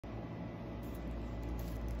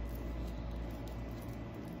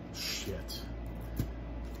shit.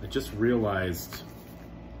 I just realized,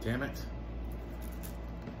 damn it.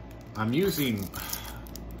 I'm using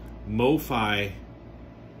MOFI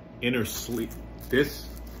inner sleeve.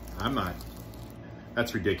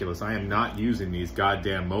 That's ridiculous. I am not using these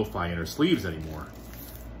goddamn MOFI inner sleeves anymore.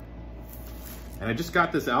 And I just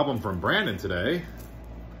got this album from Brandon today.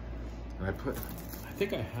 And I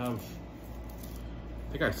think I have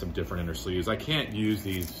some different inner sleeves. I can't use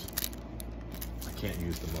these. I can't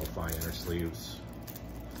use the MOFI inner sleeves.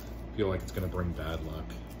 I feel like it's gonna bring bad luck.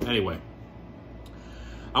 Anyway,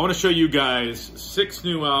 I wanna show you guys 6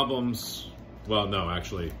 new albums. Well, no,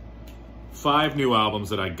 actually, 5 new albums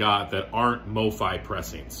that I got that aren't MOFI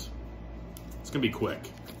pressings. It's gonna be quick.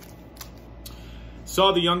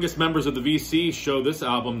 Saw the youngest members of the VC show this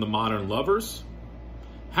album, The Modern Lovers.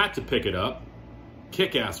 Had to pick it up.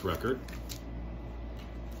 Kick-ass record.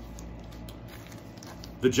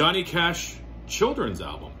 The Johnny Cash Children's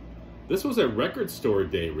album. This was a Record Store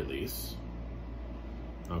Day release.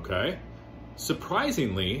 Okay.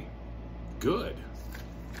 Surprisingly good.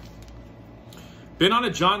 Been on a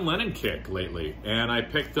John Lennon kick lately, and I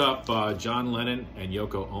picked up John Lennon and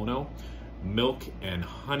Yoko Ono, Milk and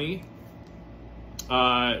Honey.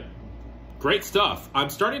 Great stuff. I'm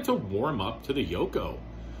starting to warm up to the Yoko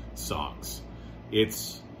songs.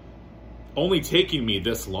 It's only taking me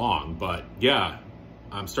this long, but yeah,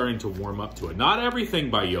 I'm starting to warm up to it. Not everything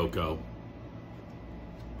by Yoko,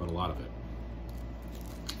 but a lot of it.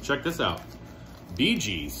 Check this out. Bee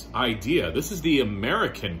Gees, Idea. This is the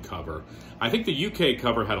American cover. I think the UK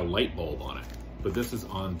cover had a light bulb on it, but this is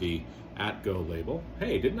on the At Go label.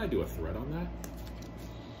 Hey, didn't I do a thread on that?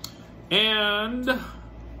 And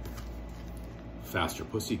Faster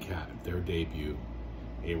Pussycat, their debut,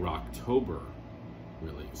 a Rocktober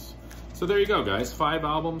release. So there you go, guys. 5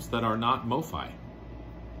 albums that are not MOFI.